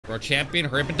World champion,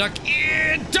 hurry up and duck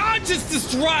in. Dodges the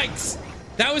strikes.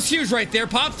 That was huge right there.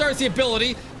 Popstar's the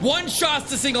ability. One shot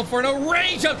to single for no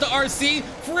range up to RC.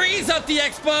 Freeze up the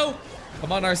Expo.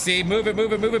 Come on, RC. Move it,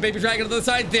 move it, move it. Baby Dragon to the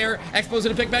side there. Expo's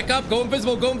gonna pick back up. Go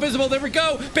invisible, go invisible. There we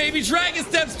go. Baby Dragon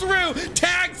steps through.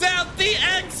 Tags out the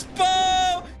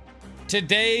Expo.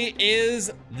 Today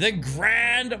is the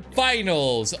grand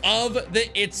finals of the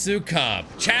ITZU Cup.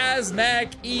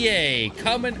 Chasmac EA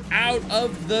coming out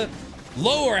of the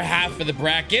lower half of the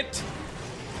bracket.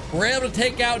 We're able to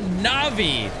take out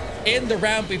Navi in the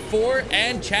round before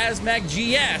and Chasmac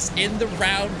GS in the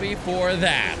round before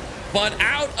that. But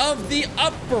out of the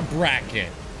upper bracket,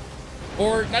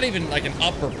 or not even like an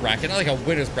upper bracket, not like a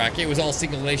winner's bracket, it was all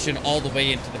single nation all the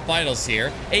way into the finals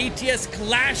here. ATS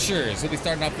Clashers will be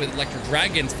starting off with Electric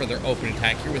Dragons for their opening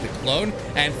attack here with a clone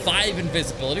and 5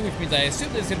 invisibility, which means I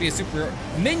assume there's going to be a super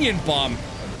minion bomb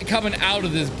coming out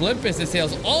of this blimp as it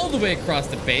sails all the way across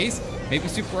the base. Maybe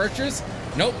super archers?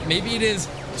 Nope, maybe it is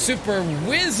super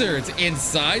wizards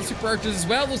inside. Super archers as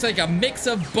well. Looks like a mix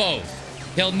of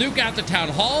both. He'll nuke out the town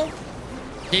hall.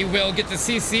 He will get the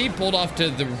CC pulled off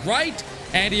to the right,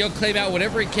 and he'll claim out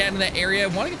whatever he can in that area.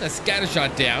 Want to get the scatter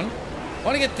shot down.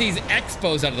 Want to get these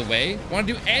Expos out of the way. Want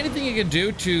to do anything he can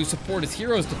do to support his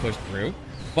heroes to push through.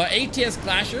 But ATS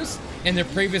Clashers in their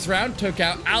previous round took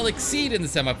out Alex Seed in the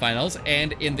semifinals,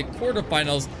 and in the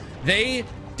quarterfinals, they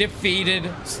defeated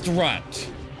Strut.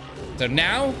 So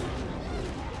now,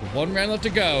 with 1 round left to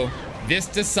go, this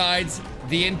decides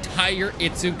the entire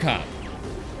ITZU Cup.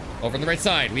 Over on the right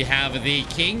side, we have the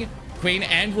King, Queen,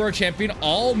 and Roar Champion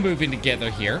all moving together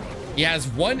here. He has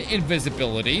 1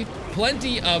 invisibility,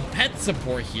 plenty of pet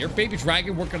support here. Baby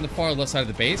Dragon working on the far left side of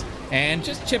the base, and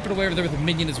just chipping away over there with a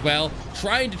minion as well,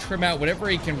 trying to trim out whatever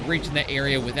he can reach in that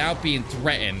area without being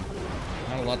threatened.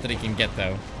 Not a lot that he can get,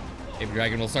 though. Baby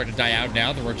Dragon will start to die out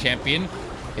now. The Roar Champion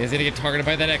is going to get targeted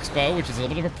by that Expo, which is a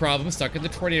little bit of a problem. Stuck in the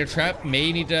tornado trap.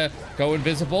 May need to go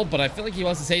invisible, but I feel like he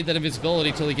wants to save that invisibility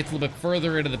until he gets a little bit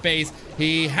further into the base.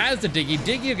 He has the Diggy.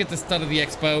 Diggy will get the stun of the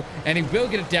Expo, and he will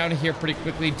get it down here pretty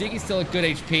quickly. Diggy's still at good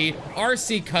HP.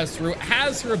 RC cuts through,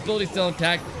 has her ability still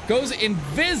intact, goes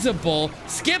invisible,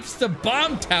 skips the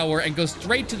bomb tower, and goes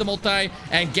straight to the multi,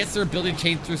 and gets her ability to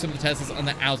chain through some of the Teslas on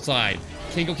the outside.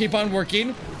 King will keep on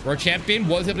working. Roar Champion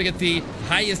was able to get the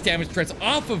highest damage threats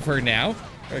off of her now.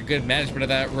 Very good management of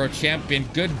that Roar Champion.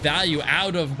 Good value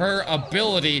out of her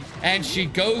ability. And she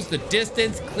goes the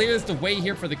distance, clears the way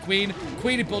here for the Queen.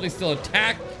 Queen ability still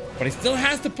attack, but he still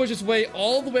has to push his way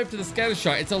all the way up to the scatter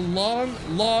shot. It's a long,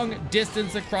 long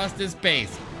distance across this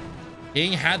base.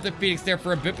 King had the Phoenix there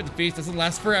for a bit, but the Phoenix doesn't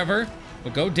last forever.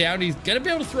 Will go down. He's going to be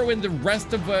able to throw in the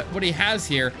rest of what he has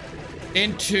here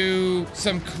into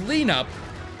some cleanup.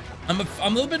 I'm a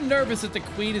little bit nervous that the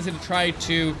Queen is going to try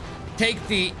to take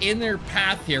the inner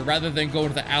path here rather than go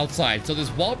to the outside. So this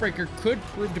wall breaker could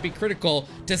prove to be critical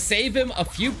to save him a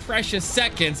few precious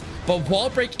seconds, but wall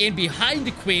break in behind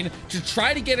the Queen to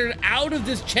try to get her out of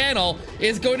this channel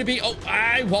is going to be,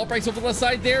 wall breaks over the left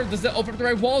side there. Does that open up the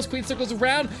right walls? Queen circles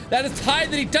around. That is time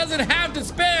that he doesn't have to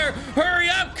spare. Hurry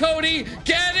up, Cody.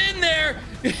 Get in there.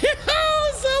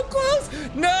 Oh, so close.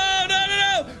 No, no,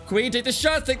 no, no. Queen, take the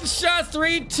shots. Take the shots.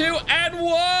 3, 2, and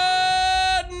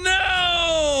 1.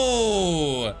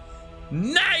 No!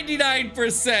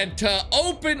 99% to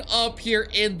open up here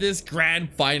in this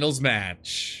grand finals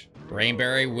match.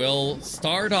 Rainberry will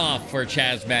start off for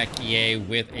Chasmac EA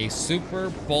with a Super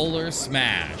Bowler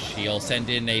Smash. He'll send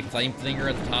in a Flame Flinger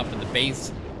at the top of the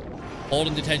base,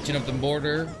 holding the tension of the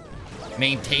mortar,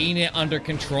 maintain it under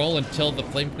control until the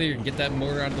Flame Flinger can get that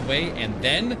mortar out of the way, and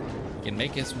then he can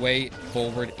make his way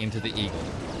forward into the Eagle.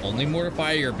 Only mortar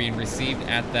fire being received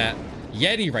at that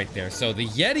Yeti right there. So the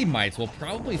Yeti mites will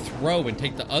probably throw and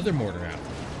take the other mortar out.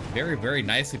 Very, very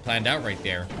nicely planned out right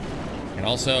there. And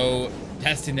also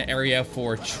testing the area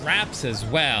for traps as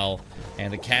well.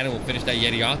 And the cannon will finish that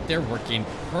Yeti off there, working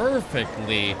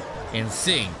perfectly in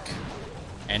sync.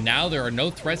 And now there are no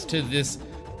threats to this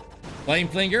Flame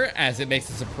Flinger as it makes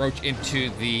its approach into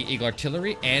the Eagle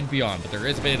Artillery and beyond. But there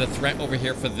is a bit of a threat over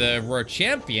here for the Roar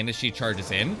Champion as she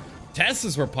charges in.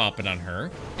 Teslas were popping on her,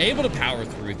 able to power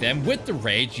through them with the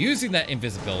rage, using that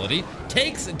invisibility,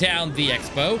 takes down the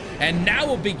Expo, and now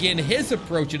will begin his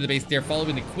approach into the base there,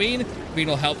 following the Queen. Queen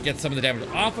will help get some of the damage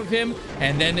off of him,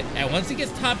 and then once he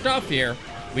gets topped off here,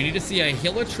 we need to see a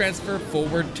healer transfer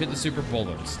forward to the Super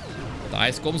Bowlers. The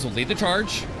Ice Golems will lead the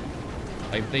charge.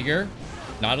 Flame Flinger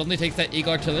not only takes that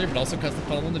Eagle Artillery, but also cuts the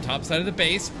funnel on the top side of the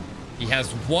base. He has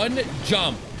 1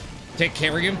 jump to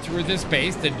carry him through this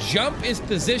base. The jump is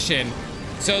positioned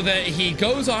so that he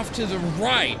goes off to the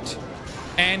right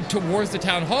and towards the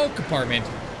town hall compartment.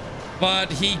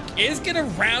 But he is going to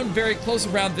round very close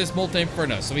around this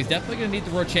Multi-Inferno. So he's definitely going to need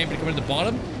the World Champion to come into the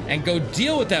bottom and go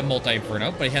deal with that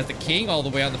Multi-Inferno. But he has the King all the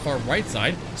way on the far right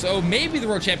side. So maybe the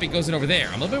World Champion goes in over there.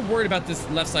 I'm a little bit worried about this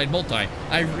left side multi.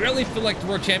 I really feel like the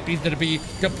World Champion is going to be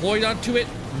deployed onto it,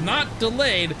 not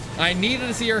delayed. I needed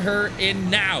to see her in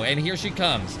now. And here she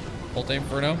comes.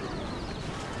 Multi-Inferno.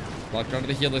 Locked onto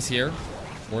the healers here.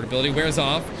 Ward ability wears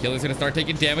off. Healer's gonna start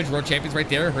taking damage. World Champion's right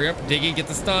there. Hurry up, Diggy, get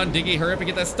the stun. Diggy, hurry up and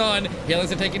get that stun. Healers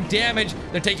are taking damage.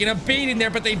 They're taking a beating there,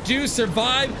 but they do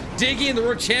survive. Diggy and the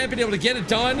World Champion able to get it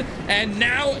done. And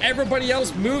now everybody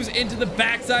else moves into the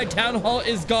backside. Town Hall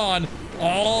is gone.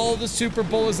 All the Super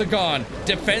Bowlers are gone.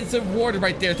 Defensive Warden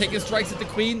right there, taking strikes at the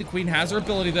Queen. The Queen has her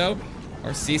ability though.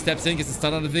 RC steps in, gets the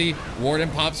stun onto the Warden,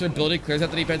 pops her ability, clears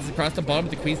out the defenses across the bottom, but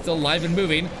the Queen's still alive and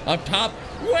moving. Up top,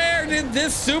 where did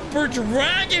this Super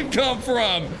Dragon come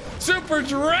from? Super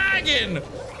Dragon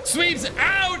sweeps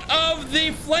out of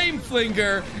the Flame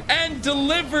Flinger and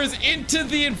delivers into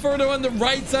the Inferno on the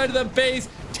right side of the base,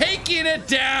 taking it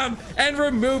down and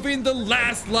removing the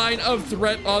last line of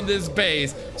threat on this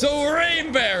base. So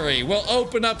Rainberry will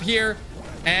open up here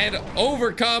and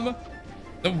overcome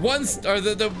the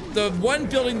one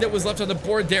building that was left on the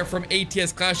board there from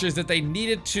ATS Clashers that they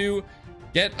needed to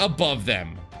get above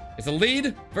them. It's a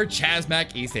lead for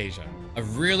Chasmac East Asia. I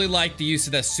really like the use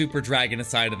of that Super Dragon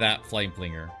inside of that Flame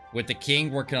Flinger, with the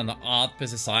King working on the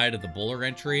opposite side of the Bowler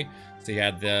entry. So you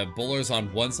had the Bowlers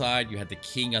on one side, you had the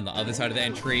King on the other side of the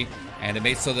entry, and it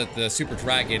made so that the Super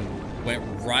Dragon went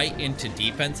right into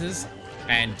defenses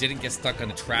and didn't get stuck on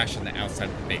the trash on the outside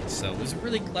of the base. So it was a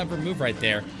really clever move right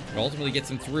there. It ultimately gets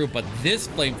him through, but this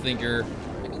Flame Flinger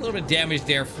took a little bit of damage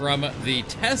there from the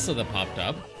Tesla that popped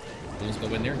up. Let's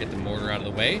go in there and get the mortar out of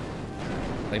the way.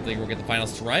 Flame Flinger will get the final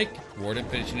strike. Warden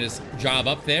finishing his job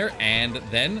up there, and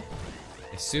then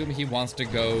I assume he wants to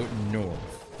go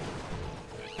north.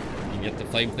 You get the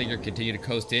Flame Flinger continue to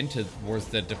coast in towards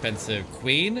the defensive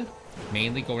Queen,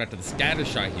 mainly going after the scatter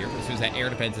shot here. As soon as that air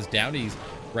defense is down, he's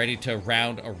ready to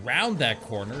round around that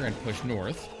corner and push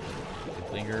north.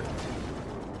 Flinger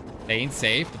staying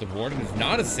safe, but the Warden is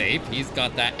not as safe. He's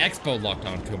got that Expo locked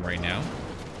onto him right now.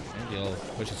 And he'll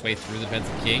push his way through the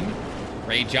defensive King.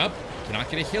 Rage up. Cannot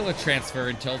get a healer transfer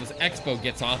until this Expo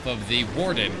gets off of the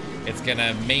Warden. It's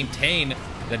gonna maintain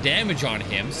the damage on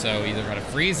him, so either gotta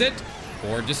freeze it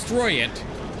or destroy it.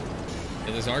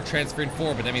 Healers are transferring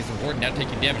forward, but that means the Warden now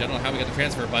taking damage. I don't know how we got the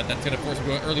transfer, but that's going to force him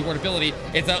to an early Ward ability.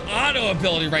 It's an auto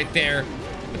ability right there,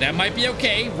 but that might be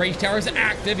okay. Rage Tower is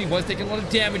active. He was taking a lot of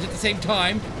damage at the same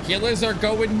time. Healers are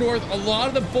going north. A lot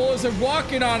of the Bowlers are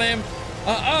walking on him.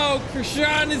 Uh-oh,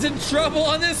 Krishan is in trouble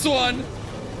on this one.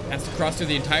 Has to cross through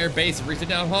the entire base and reach the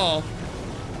Town Hall.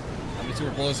 How many Super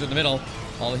Bowlers are in the middle?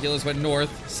 All the healers went north.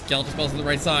 Skeleton spells on the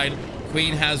right side.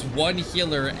 Queen has one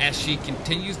healer as she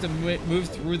continues to move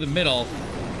through the middle,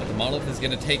 but the Monolith is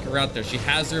going to take her out there. She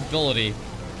has her ability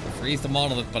to freeze the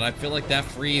Monolith, but I feel like that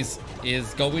freeze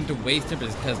is going to waste it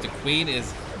because the Queen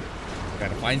is trying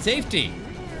to find safety.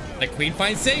 The Queen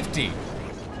finds safety.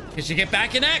 Can she get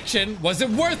back in action? Was it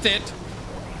worth it?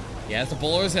 He has the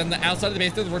Bowlers and the outside of the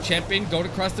base there. The World Champion going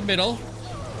across the middle.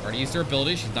 Already used her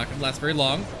ability. She's not going to last very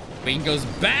long. Queen goes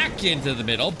back into the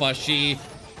middle, but she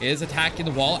is attacking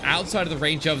the wall outside of the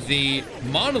range of the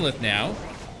Monolith now.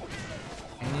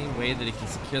 Any way that he can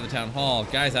secure the Town Hall?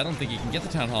 Guys, I don't think he can get the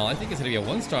Town Hall. I think it's going to be a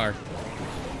 1-star.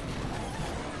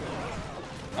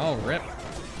 Oh, rip.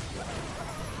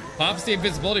 Pops the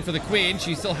invisibility for the Queen.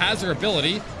 She still has her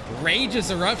ability. Rages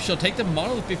her up. She'll take the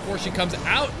Monolith before she comes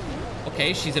out.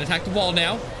 Okay, she's going to attack the wall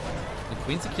now. Can the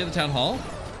Queen secure the Town Hall?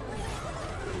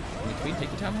 Can the Queen take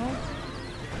the Town Hall?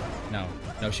 No.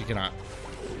 No, she cannot.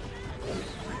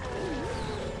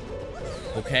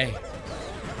 Okay.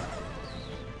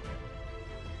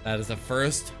 That is the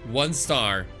first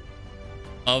 1-star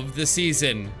of the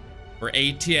season for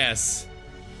ATS.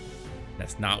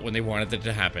 That's not when they wanted it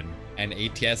to happen. And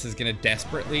ATS is going to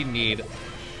desperately need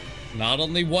not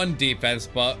only one defense,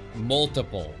 but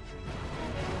multiple.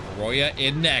 Roya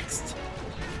in next.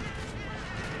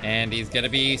 And he's going to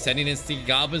be sending in Sneaky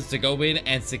Goblins to go in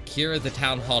and secure the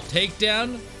Town Hall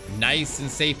takedown. Nice and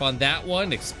safe on that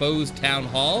one. Exposed Town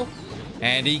Hall.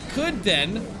 And he could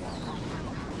then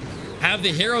have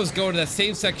the heroes go to that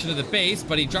same section of the base,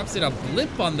 but he drops in a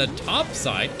blip on the top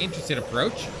side. Interesting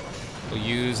approach. We'll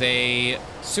use a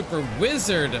Super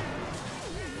Wizard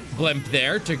blimp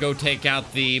there to go take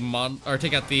out the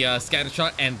scatter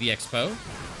shot and the Expo.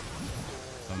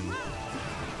 Some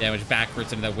damage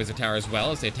backwards into that Wizard Tower as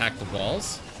well as they attack the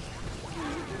walls.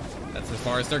 That's as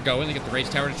far as they're going. They get the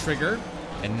Rage Tower to trigger.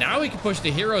 And now he can push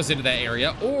the heroes into that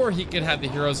area, or he could have the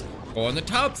heroes go on the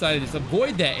top side and just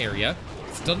avoid that area.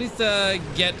 Still needs to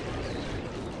get,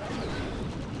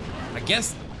 I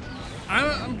guess,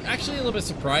 I'm actually a little bit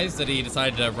surprised that he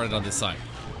decided to run it on this side.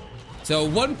 So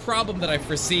one problem that I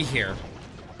foresee here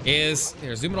is,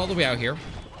 here, zoom it all the way out here.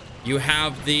 You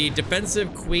have the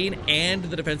defensive queen and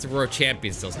the defensive royal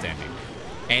champion still standing.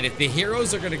 And if the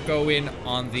heroes are going to go in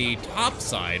on the top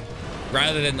side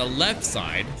rather than the left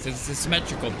side, since it's a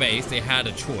symmetrical base, they had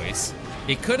a choice.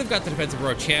 He could have got the defensive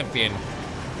royal champion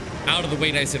out of the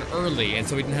way nice and early, and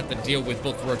so we didn't have to deal with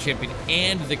both the royal champion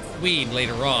and the queen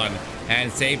later on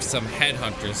and save some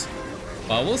headhunters.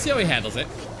 But we'll see how he handles it.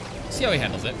 See how he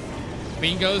handles it.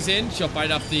 Queen goes in, she'll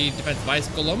fight off the defensive ice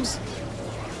golems.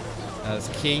 As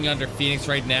King under Phoenix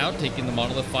right now, taking the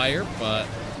monolith fire, but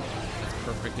that's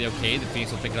perfectly okay. The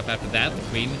Phoenix will pick it up after that. The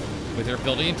Queen, with her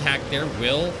ability intact there,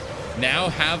 will now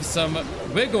have some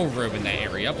wiggle room in that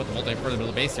area, but the multi for the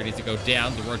middle base there needs to go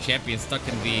down. The Royal Champion stuck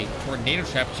in the tornado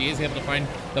trap. She is able to find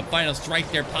the final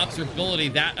strike there. Pops her ability.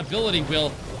 That ability will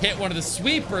hit one of the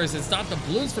sweepers and stop the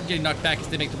balloons from getting knocked back as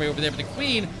they make their way over there. But the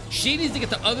Queen, she needs to get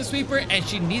the other sweeper, and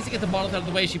she needs to get the monolith out of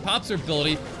the way. She pops her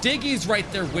ability. Diggy's right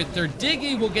there with her.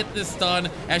 Diggy will get this stun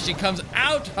as she comes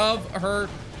out of her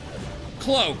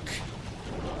cloak,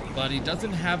 but he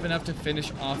doesn't have enough to finish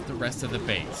off the rest of the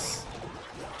base.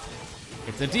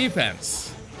 It's a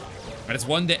defense, but it's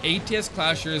one that ATS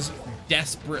Clashers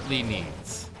desperately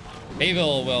needs.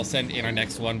 Mayville will send in our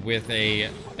next one with a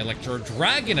Electro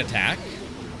Dragon attack.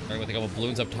 Starting with a couple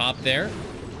balloons up top there.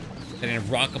 Then in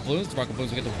Rocket Balloons. The Rocket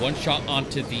Balloons will get the one shot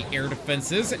onto the air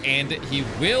defenses, and he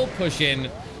will push in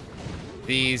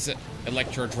these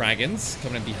Electro Dragons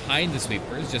coming in behind the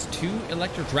sweepers. Just 2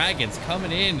 Electro Dragons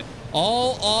coming in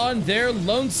all on their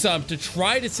lonesome to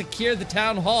try to secure the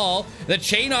town hall. The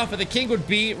chain off of the King would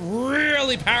be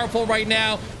really powerful right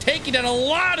now, taking down a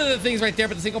lot of the things right there,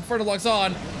 but the single Inferno locks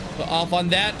on. But off on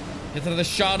that, gets another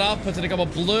shot off, puts in a couple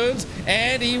balloons,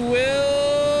 and he will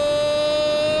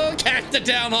catch the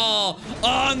town hall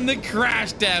on the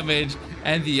crash damage.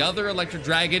 And the other Electro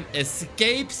Dragon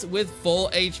escapes with full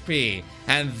HP.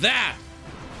 And that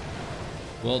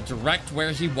will direct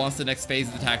where he wants the next phase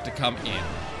of the attack to come in.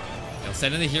 He'll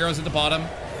send in the heroes at the bottom.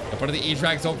 He'll put the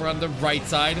EDRAGS over on the right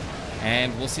side.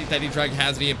 And we'll see if that EDRAG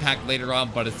has any impact later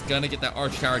on, but it's going to get that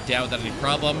arch tower down without any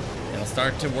problem. It'll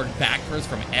start to work backwards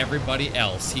from everybody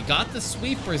else. He got the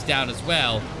sweepers down as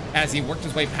well as he worked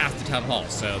his way past the town hall.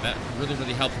 So that really,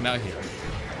 really helped him out here.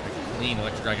 Clean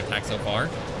Electro Dragon attack so far.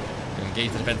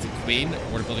 Engage the defensive Queen.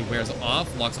 Order building wears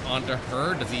off. Locks onto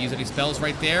her. Does he use any spells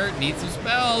right there? Needs some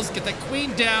spells. Get that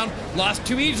Queen down. Lost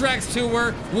 2 EDRAGs to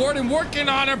her. Warden working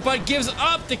on her, but gives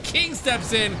up. The King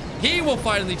steps in. He will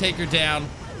finally take her down.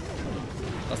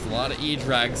 Lost a lot of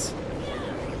EDRAGs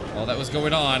while that was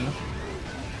going on.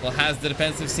 Well, has the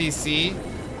defensive CC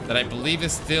that I believe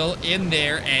is still in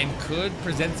there and could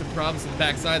present some problems to the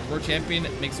backside. The World Champion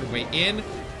makes her way in.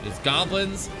 There's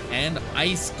goblins and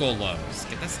ice golems.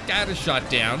 Get that scatter shot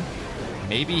down.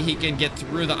 Maybe he can get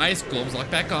through the ice golems.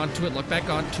 Lock back onto it. Lock back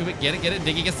onto it. Get it. Get it.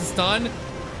 Diggy gets the stun.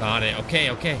 Got it.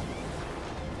 Okay. Okay.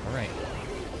 All right.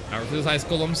 Power through those ice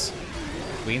golems.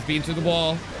 Queen's beating through the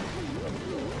wall.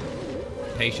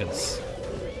 Patience.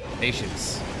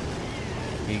 Patience.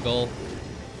 Eagle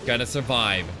gonna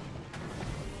survive.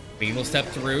 Queen will step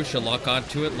through. She'll lock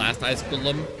onto it. Last ice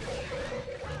golem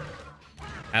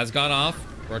has gone off.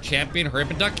 World Champion, hurry up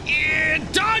and duck in,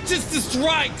 dodges the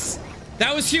strikes.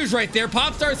 That was huge right there.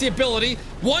 Pop stars the ability.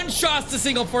 One shot to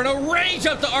single Inferno, range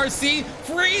up to RC,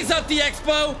 freeze up the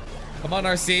Expo. Come on,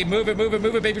 RC, move it, move it,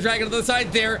 move it. Baby Dragon to the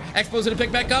side there. Expo's gonna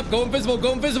pick back up, go invisible,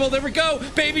 go invisible. There we go.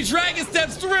 Baby Dragon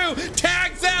steps through,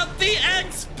 tags out the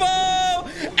Expo,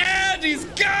 and he's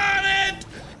got it.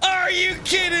 Are you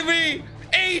kidding me?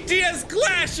 ATS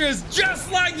Clashers, just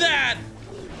like that,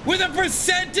 with a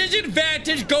percentage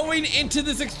advantage going into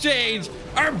this exchange,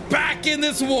 are back in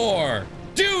this war.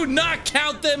 Do not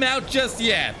count them out just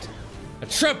yet. A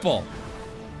triple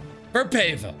for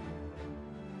Pava.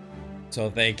 So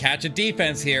if they catch a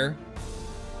defense here,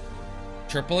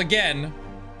 triple again,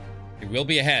 it will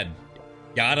be ahead.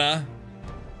 Yada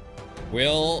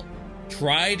will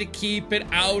try to keep it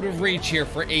out of reach here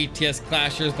for ATS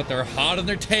Clashers, but they're hot on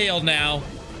their tail now.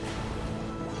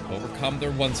 Overcome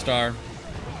their 1-star.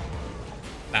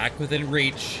 Back within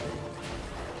reach,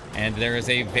 and there is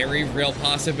a very real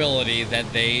possibility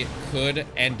that they could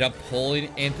end up pulling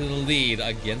into the lead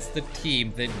against the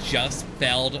team that just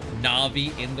felled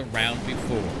Na'Vi in the round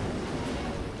before.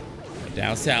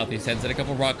 Down south, he sends in a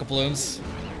couple rocket balloons.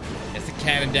 Gets the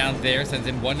cannon down there, sends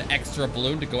in 1 extra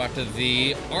balloon to go after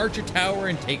the Archer Tower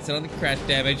and takes it on the crash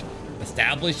damage,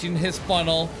 establishing his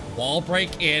funnel. Wall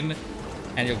break in.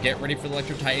 And you'll get ready for the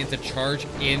Electro Titans to charge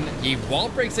in. He wall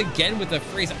breaks again with a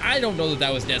freeze. I don't know that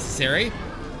that was necessary.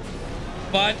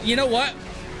 But you know what?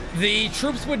 The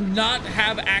troops would not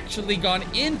have actually gone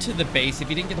into the base if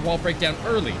he didn't get the wall breakdown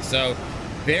early. So,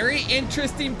 very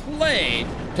interesting play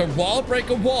to wall break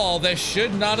a wall that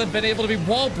should not have been able to be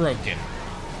wall broken.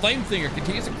 Flameslinger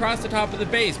continues across the top of the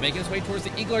base, making its way towards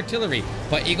the Eagle Artillery.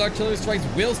 But Eagle Artillery strikes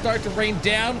will start to rain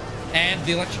down, and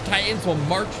the Electro Titans will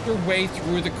march their way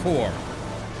through the core.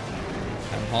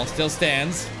 Town Hall still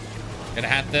stands. Gonna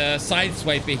have to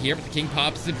sideswipe it here, but the King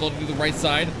pops his ability to the right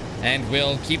side and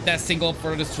will keep that single up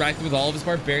for distracted with all of his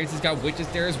barbarians. He's got witches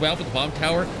there as well, but the bomb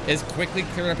tower is quickly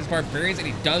clearing up his barbarians, and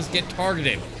he does get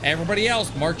targeted. Everybody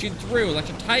else marching through.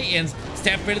 Electro Titans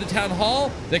step into the Town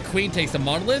Hall. The Queen takes the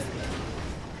monolith.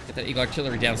 Get that Eagle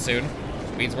Artillery down soon.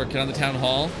 Queen's working on the Town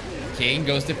Hall. King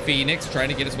goes to Phoenix, trying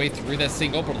to get his way through that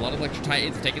single, but a lot of Electro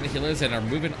Titans are taking the healers and are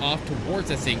moving off towards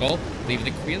that single, leaving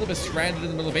the Queen a little bit stranded in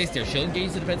the middle of the base there. She'll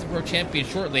engage the defensive row champion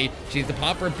shortly. She needs to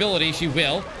pop her ability. She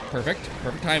will. Perfect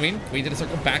timing. Queen's gonna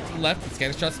circle back to the left. The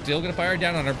scanner shot's still gonna fire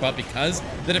down on her, but because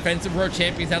the defensive row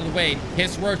champion's out of the way,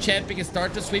 his row champion can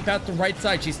start to sweep out the right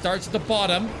side. She starts at the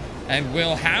bottom and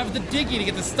will have the diggy to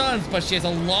get the stuns, but she has a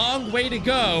long way to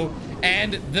go.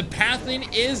 And the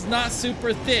pathing is not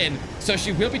super thin, so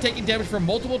she will be taking damage from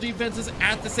multiple defenses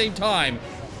at the same time.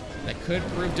 That could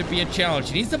prove to be a challenge.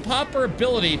 She needs to pop her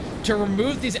ability to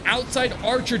remove these outside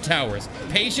archer towers.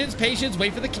 Patience,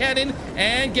 wait for the cannon,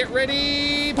 and get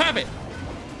ready, pop it.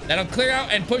 That'll clear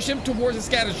out and push him towards the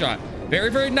scatter shot. Very,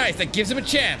 very nice. That gives him a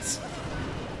chance.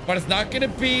 But it's not gonna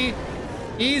be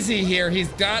easy here. He's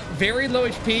got very low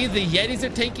HP. The Yetis are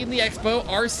taking the Expo.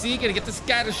 RC gonna get the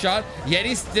scatter shot.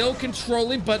 Yeti's still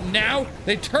controlling, but now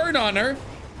they turn on her.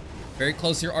 Very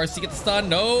close here. RC gets the stun.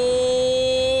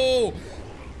 No!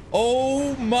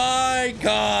 Oh my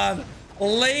God.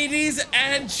 Ladies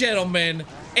and gentlemen,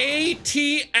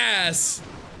 ATS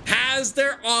has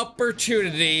their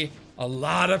opportunity. A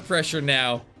lot of pressure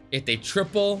now. If they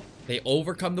triple, they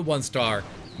overcome the 1-star.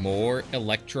 More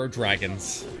Electro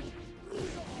Dragons.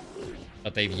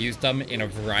 But they've used them in a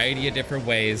variety of different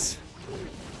ways.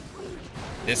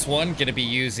 This one gonna be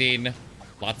using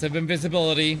lots of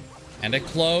invisibility and a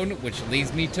clone, which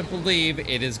leads me to believe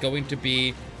it is going to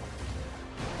be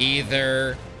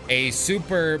either a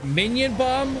super minion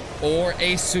bomb or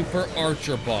a super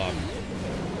archer bomb.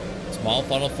 Small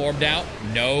funnel formed out.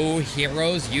 No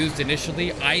heroes used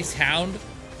initially. Ice Hound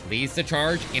leads the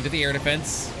charge into the air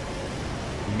defense,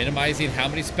 minimizing how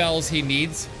many spells he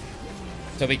needs,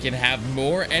 so we can have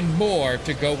more and more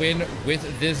to go in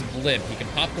with this blimp. He can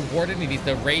pop the Warden. He needs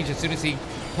the rage as soon as he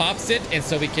pops it, and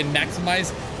so we can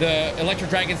maximize the Electro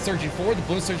Dragon surging forward, the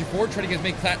Bloom surging forward, trying to get as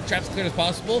many traps cleared as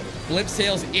possible. Blimp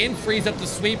sails in, frees up the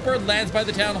sweeper, lands by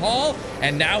the Town Hall,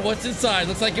 and now what's inside?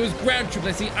 Looks like it was ground troops.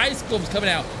 I see ice globes coming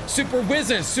out, super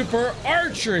wizards, super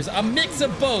archers, a mix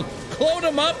of both. Clone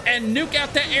them up and nuke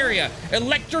out that area.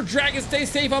 Electro Dragon stay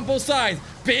safe on both sides.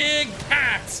 Big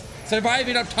packs.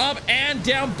 Surviving up top and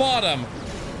down bottom.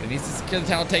 He needs to secure the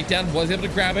tower takedown. Was able to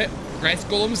grab it. Grass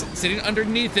Golems sitting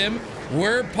underneath him.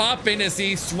 We're popping as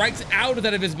he strikes out of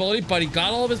that invisibility, but he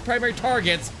got all of his primary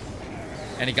targets.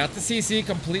 And he got the CC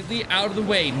completely out of the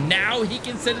way. Now he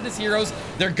can send in his heroes.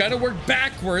 They're gonna work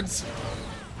backwards.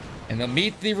 And they'll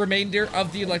meet the remainder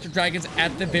of the Electro Dragons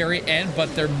at the very end,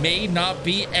 but there may not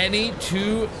be any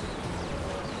to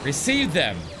receive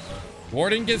them.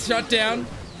 Warden gets shot down.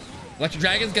 Electro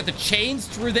Dragons get the chains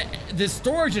through the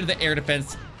storage into the air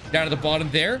defense down at the bottom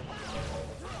there.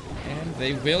 And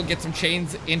they will get some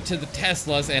chains into the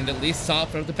Teslas and at least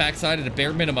soften up the backside at a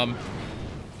bare minimum.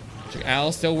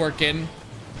 Al still working.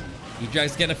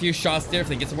 EDRAGS getting a few shots there. If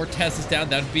they get some more Teslas down,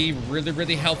 that would be really,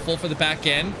 really helpful for the back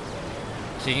end.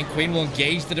 King and Queen will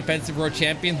engage the defensive royal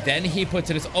champion. Then he puts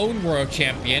in his own royal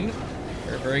champion.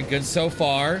 Very, very good so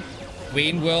far.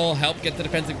 Queen will help get the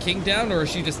defensive king down, or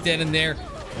is she just standing there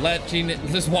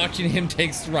just watching him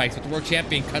take strikes? But the world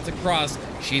champion cuts across.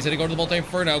 She's gonna go to the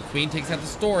multi-inferno. Queen takes out the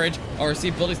storage. RC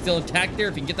ability still intact there.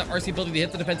 If you can get the RC ability to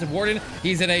hit the defensive warden,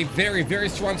 he's in a very, very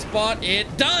strong spot.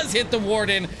 It does hit the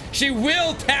warden. She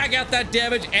will tag out that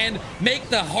damage and make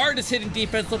the hardest hitting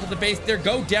defense left of the base there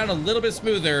go down a little bit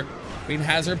smoother. Queen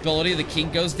has her ability. The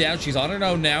king goes down. She's on her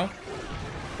own now.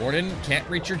 Warden can't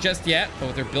reach her just yet, but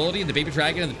with her ability, the baby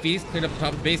dragon and the feast cleared up the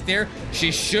top of the base there,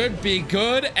 she should be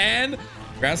good. And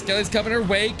Ground Skelly's coming her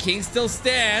way. King still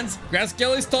stands. Ground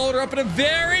Skelly stalled her up at a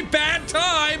very bad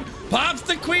time. Pops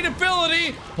the Queen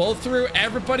ability. Pull through.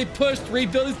 Everybody push. 3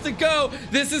 buildings to go.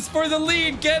 This is for the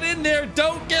lead. Get in there.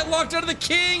 Don't get locked out of the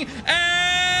king.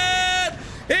 And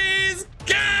he's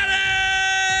got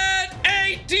it!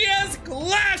 ATS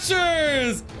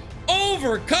Clashers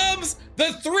overcomes the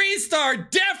 3-star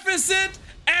deficit,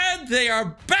 and they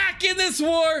are back in this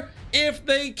war. If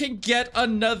they can get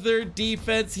another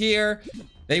defense here,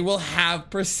 they will have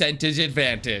percentage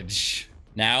advantage.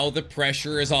 Now the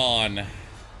pressure is on.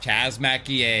 Chasmac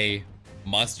EA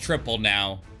must triple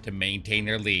now to maintain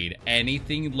their lead.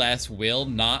 Anything less will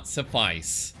not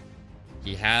suffice.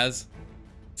 He has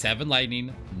 7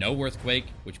 lightning, no earthquake,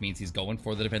 which means he's going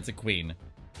for the defensive queen.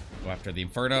 Go after the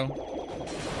Inferno.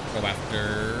 Go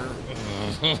after...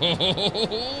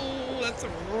 That's a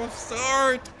rough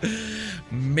start.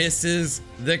 Misses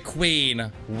the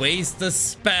queen, wastes the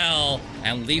spell,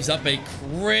 and leaves up a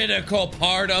critical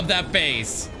part of that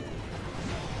base.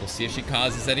 We'll see if she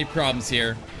causes any problems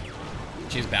here.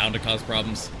 She's bound to cause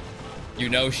problems. You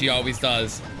know she always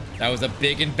does. That was a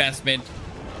big investment.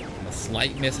 And a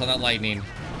slight miss on that lightning.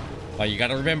 But you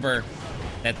gotta remember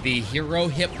that the hero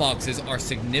hitboxes are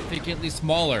significantly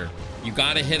smaller. You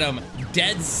gotta hit them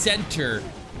dead center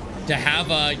to have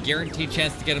a guaranteed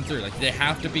chance to get them through. Like, they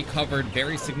have to be covered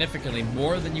very significantly,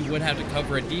 more than you would have to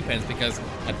cover a defense, because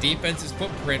a defense's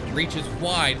footprint reaches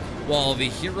wide, while the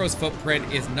hero's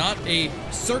footprint is not a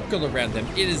circle around them.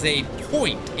 It is a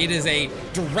point. It is a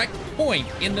direct point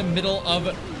in the middle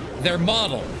of their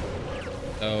model.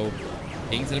 So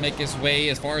King's gonna make his way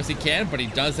as far as he can, but he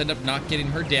does end up not getting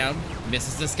her down.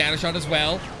 Misses the scatter shot as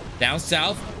well. Down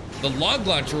south, the log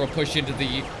launcher will push into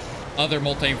the other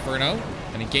multi-inferno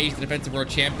and engage the defensive world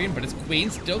champion, but his queen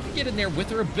still can get in there with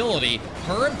her ability.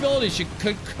 Her ability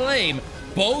could claim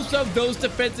both of those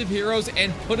defensive heroes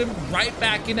and put him right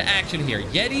back into action here.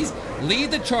 Yetis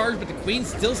lead the charge, but the queen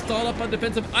still stalled up on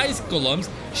defensive ice golems.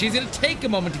 She's gonna take a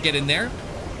moment to get in there.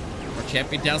 Our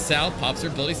champion down south pops her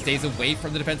ability, stays away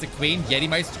from the defensive queen. Yeti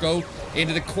might go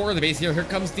into the core of the base here. Here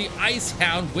comes the Ice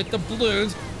Hound with the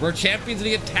balloons. Our champion's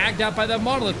gonna get tagged out by the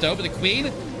monolith though, but the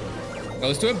queen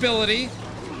goes to ability,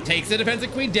 takes the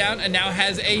defensive queen down, and now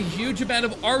has a huge amount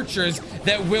of archers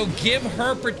that will give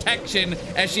her protection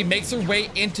as she makes her way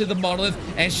into the monolith,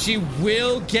 and she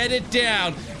will get it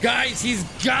down. Guys, he's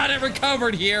got it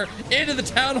recovered here. Into the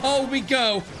town hall we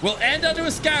go. We'll end onto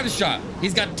a scatter shot.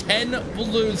 He's got 10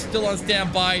 balloons still on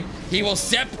standby. He will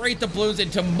separate the balloons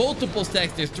into multiple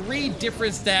stacks. There's 3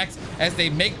 different stacks as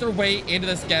they make their way into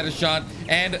the scatter shot,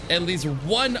 and at least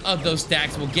one of those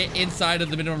stacks will get inside of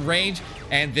the minimum range,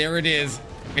 and there it is.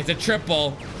 It's a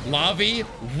triple. Lavi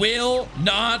will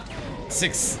not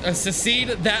succeed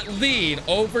that lead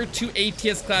over to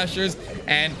ATS Clashers,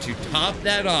 and to top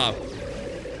that off,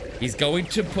 he's going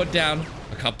to put down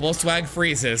a couple of swag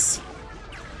freezes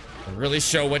and really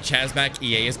show what Chasmac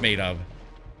EA is made of.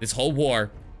 This whole war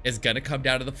is gonna come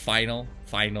down to the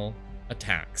final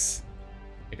attacks.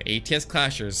 If ATS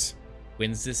Clashers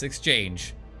wins this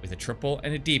exchange with a triple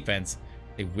and a defense,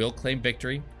 they will claim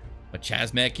victory, but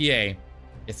Chasmac EA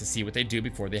is to see what they do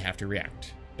before they have to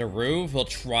react. Daru will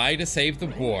try to save the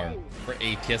war for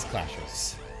ATS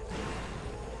Clashers.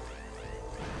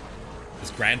 This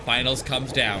grand finals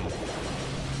comes down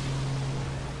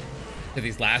to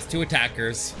these last 2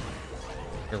 attackers.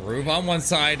 Daru on one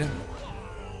side,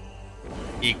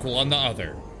 Equal on the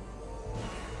other.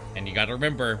 And you gotta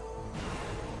remember,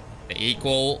 the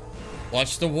Equal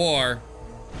watched the war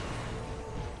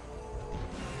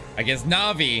against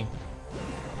Na'Vi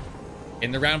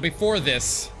in the round before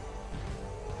this.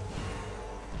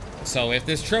 So if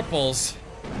this triples,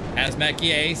 Chasmac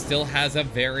EA still has a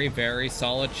very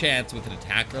solid chance with an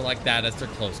attacker like that as their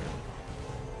closer.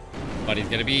 But he's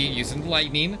gonna be using the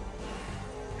lightning.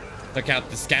 Took out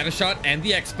the scatter shot and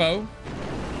the expo.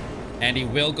 And he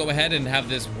will go ahead and have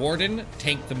this warden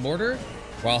tank the mortar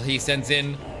while he sends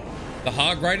in the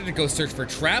hog rider to go search for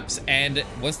traps. And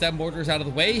once that mortar is out of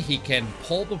the way, he can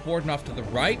pull the warden off to the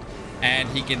right, and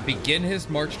he can begin his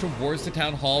march towards the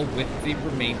town hall with the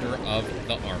remainder of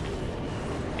the army.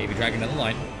 Baby dragon on the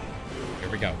line. Here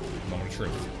we go. Moment of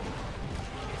truth.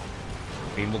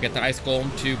 Queen will get the ice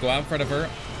golem to go out in front of her.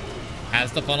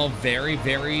 Has the funnel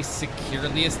very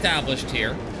securely established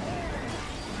here.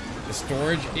 The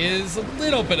storage is a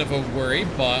little bit of a worry,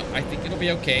 but I think it'll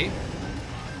be okay.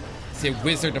 See a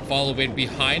wizard to follow in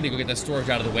behind to go get the storage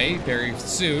out of the way very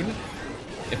soon,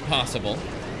 if possible.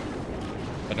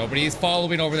 But nobody's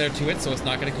following over there to it, so it's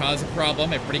not going to cause a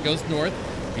problem. Everybody goes north.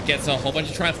 He gets a whole bunch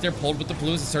of traps there, pulled with the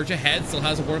blues to surge ahead. Still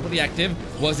has a ward ability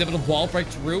active. Was able to wall break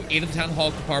through into the town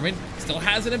hall compartment. Still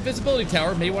has an invisibility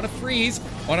tower. May want to freeze.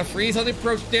 Want to freeze on the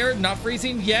approach there. Not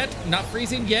freezing yet. Not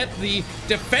freezing yet. The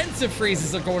defensive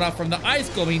freezes are going off from the ice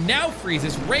golem. He now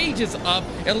freezes. Rage is up.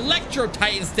 Electro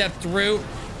Titan steps through.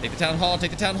 Take the town hall,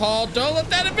 take the town hall. Don't let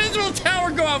that invisible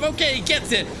tower go off. Okay, he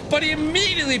gets it, but he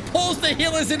immediately pulls the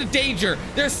healers into danger.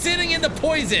 They're sitting in the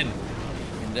poison.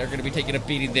 And they're going to be taking a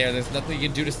beating there. There's nothing you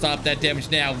can do to stop that damage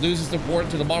now. Loses the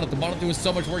ward to the monolith. The monolith doing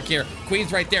so much work here.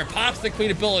 Queen's right there. Pops the queen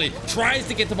ability. Tries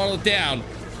to get the monolith down.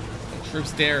 The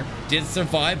troops there did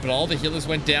survive, but all the healers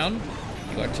went down.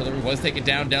 The artillery was taken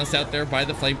down south there by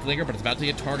the flame flinger, but it's about to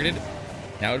get targeted.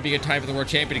 Now would be a time for the world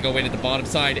champion to go in at the bottom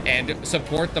side and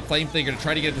support the flame flinger to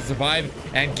try to get it to survive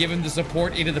and give him the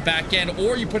support into the back end,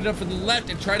 or you put it up from the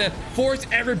left and try to force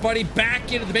everybody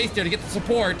back into the base there to get the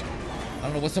support. I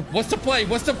don't know what's the play.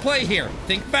 What's the play here?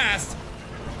 Think fast.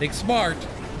 Think smart.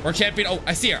 World champion. Oh,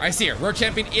 I see her. World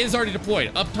champion is already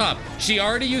deployed up top. She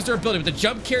already used her ability, but the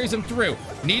jump carries him through.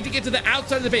 Need to get to the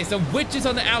outside of the base. The witch is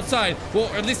on the outside. Well,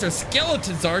 or at least her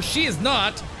skeletons are. She is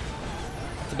not.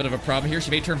 A bit of a problem here.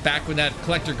 She may turn back when that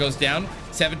collector goes down.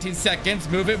 17 seconds.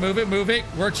 Move it.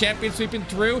 World champion sweeping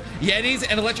through. Yetis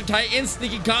and electric titans.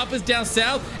 Sneaky coppers down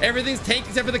south. Everything's taken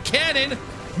except for the cannon.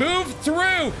 Move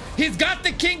through. He's got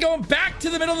the king going back to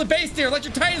the middle of the base there.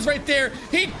 Electric titans right there.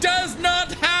 He does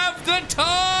not have the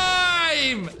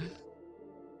time.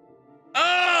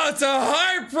 Oh, it's a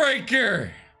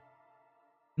heartbreaker.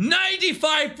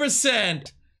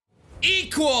 95%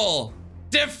 equal.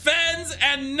 Defends,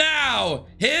 and now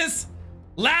his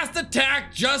last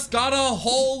attack just got a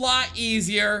whole lot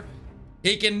easier.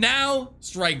 He can now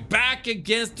strike back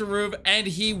against the roof, and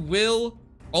he will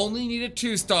only need a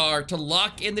 2-star to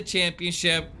lock in the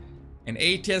championship. And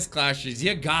ATS Clashers,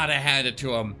 you gotta hand it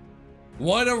to him.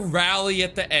 What a rally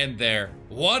at the end there.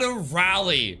 What a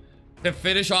rally to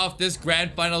finish off this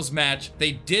grand finals match.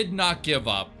 They did not give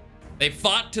up. They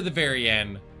fought to the very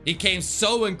end. He came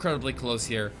so incredibly close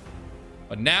here.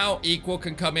 But now Equal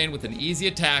can come in with an easy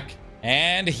attack.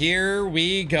 And here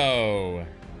we go.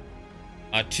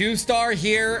 A 2-star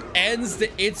here ends the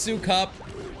ITZU Cup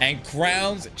and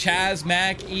crowns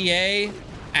Chasmac EA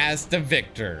as the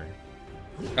victor.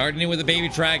 Starting in with a baby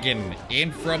dragon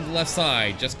in from the left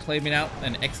side, just claiming out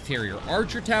an exterior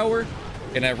archer tower.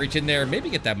 Gonna reach in there, maybe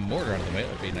get that mortar out of the way.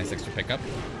 That'd be a nice extra pickup.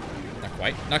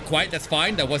 Not quite, that's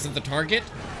fine. That wasn't the target.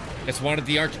 Just wanted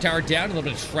the archer tower down, a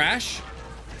little bit of trash.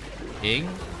 King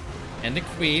and the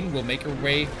queen will make her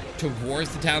way towards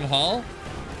the town hall.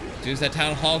 As soon as that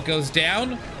town hall goes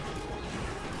down,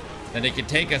 then they can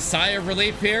take a sigh of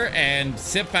relief here and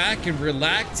sit back and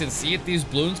relax and see if these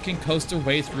balloons can coast their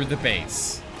way through the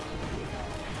base.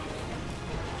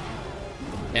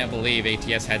 Can't believe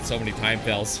ATS had so many time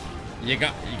fills. You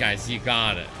gotta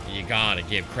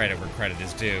give credit where credit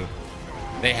is due.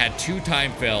 They had 2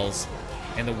 time fills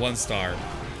and the 1-star.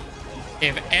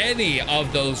 If any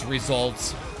of those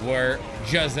results were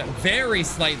just very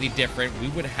slightly different, we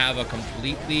would have a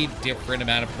completely different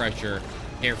amount of pressure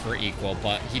here for Equal.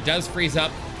 But he does freeze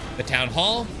up the town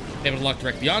hall, able to lock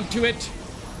directly onto it.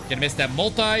 Gonna miss that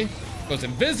multi. Goes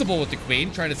invisible with the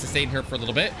queen, trying to sustain her for a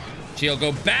little bit. She'll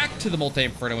go back to the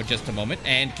multi-inferno in just a moment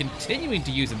and continuing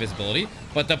to use invisibility,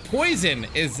 but the poison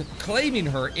is claiming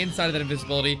her inside of that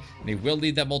invisibility, and he will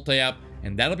lead that multi up.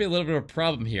 And that'll be a little bit of a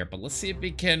problem here, but let's see if we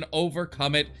can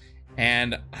overcome it.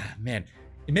 And man,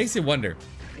 it makes you wonder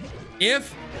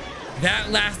if that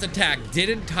last attack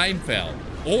didn't time fail,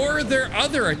 or their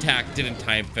other attack didn't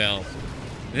time fail,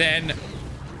 then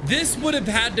this would have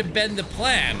had to been the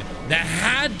plan that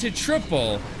had to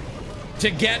triple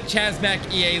to get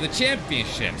Chasmac EA the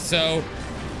championship. So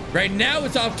right now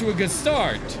it's off to a good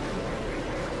start.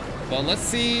 Well, let's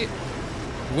see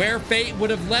where fate would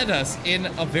have led us in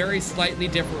a very slightly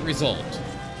different result.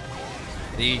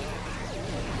 The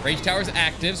Rage Tower's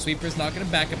active. Sweeper's knocking him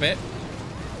back a bit.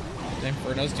 The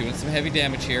Inferno's doing some heavy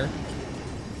damage here.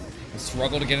 We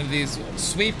struggle to get into these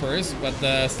sweepers, but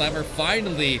the Slammer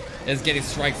finally is getting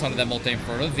strikes onto that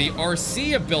multi-inferno. The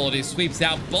RC ability sweeps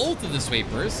out both of the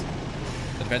sweepers.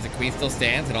 The defensive queen still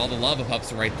stands, and all the lava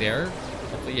pups are right there.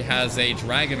 Hopefully he has a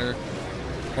dragon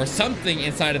or something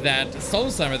inside of that Soul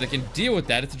Slammer that can deal with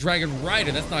that. It's a Dragon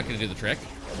Rider. That's not going to do the trick.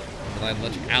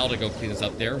 Electric Owl to go clean this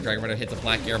up there. Dragon Rider hits a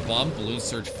black air bomb. Balloons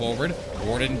surge forward.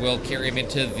 Warden will carry him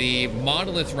into the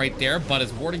monolith right there, but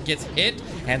as Warden gets hit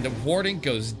and the Warden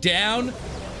goes down,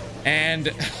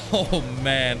 and oh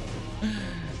man,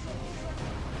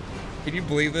 can you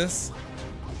believe this?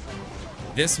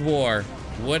 This war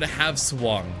would have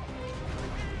swung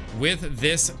with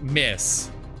this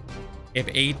miss if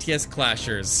ATS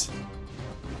Clashers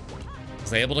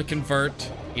was able to convert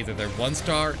either their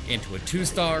 1-star into a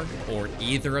 2-star or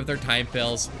either of their time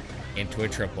fills into a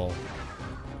triple.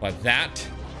 But that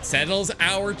settles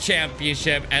our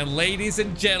championship, and ladies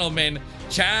and gentlemen,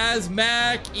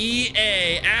 Chasmac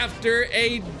EA, after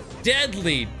a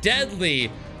deadly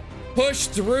push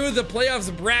through the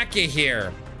playoffs bracket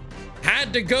here.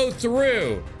 Had to go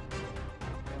through.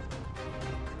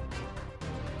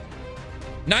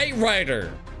 Knight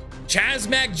Rider,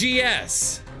 Chasmac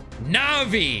GS,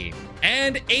 Na'Vi,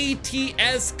 and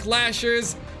ATS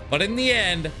Clashers. But in the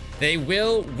end, they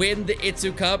will win the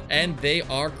ITZU Cup and they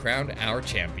are crowned our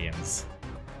champions.